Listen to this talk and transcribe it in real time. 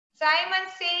Simon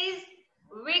says,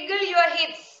 wiggle your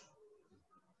hips.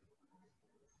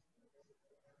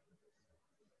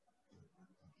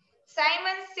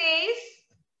 Simon says,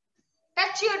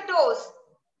 touch your toes.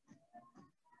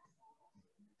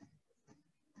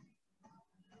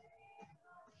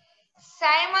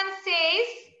 Simon says,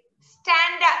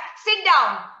 stand up, sit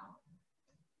down.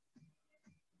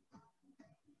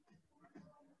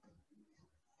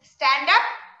 Stand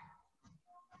up.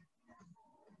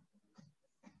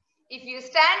 If you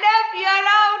stand up, you are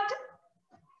out.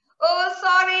 Oh,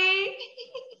 sorry.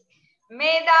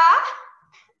 Meda.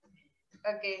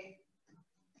 Okay.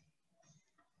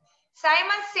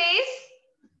 Simon says,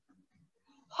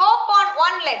 hop on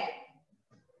one leg.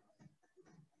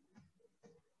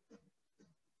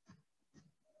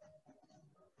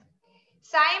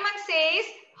 Simon says,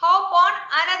 hop on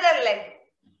another leg.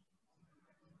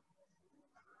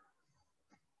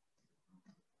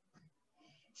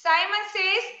 Simon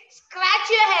says, scratch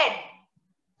your head.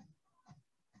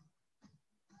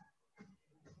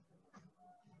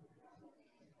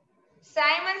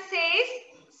 Simon says,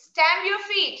 stamp your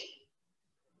feet.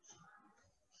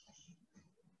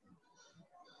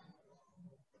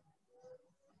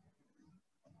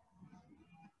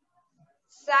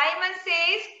 Simon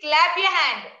says, clap your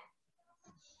hand.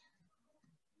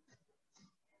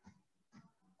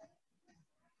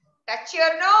 Touch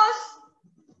your nose.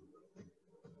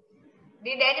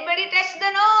 Did anybody touch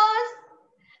the nose?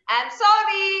 I'm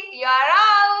sorry, you are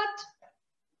out.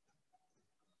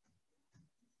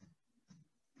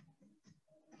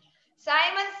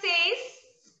 Simon says,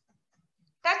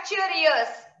 touch your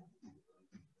ears.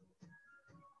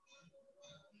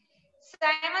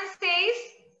 Simon says,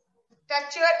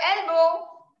 touch your elbow.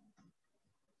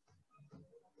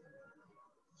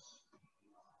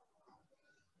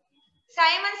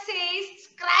 Simon says,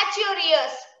 scratch your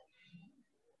ears.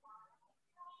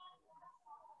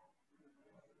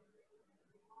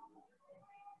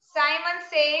 Simon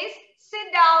says,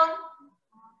 sit down.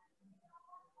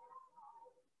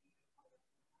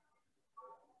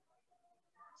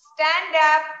 Stand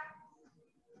up.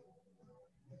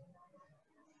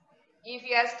 If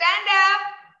you stand up,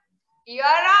 you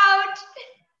are out.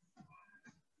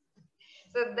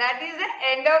 So that is the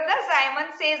end of the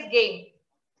Simon Says game.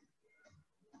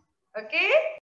 Okay.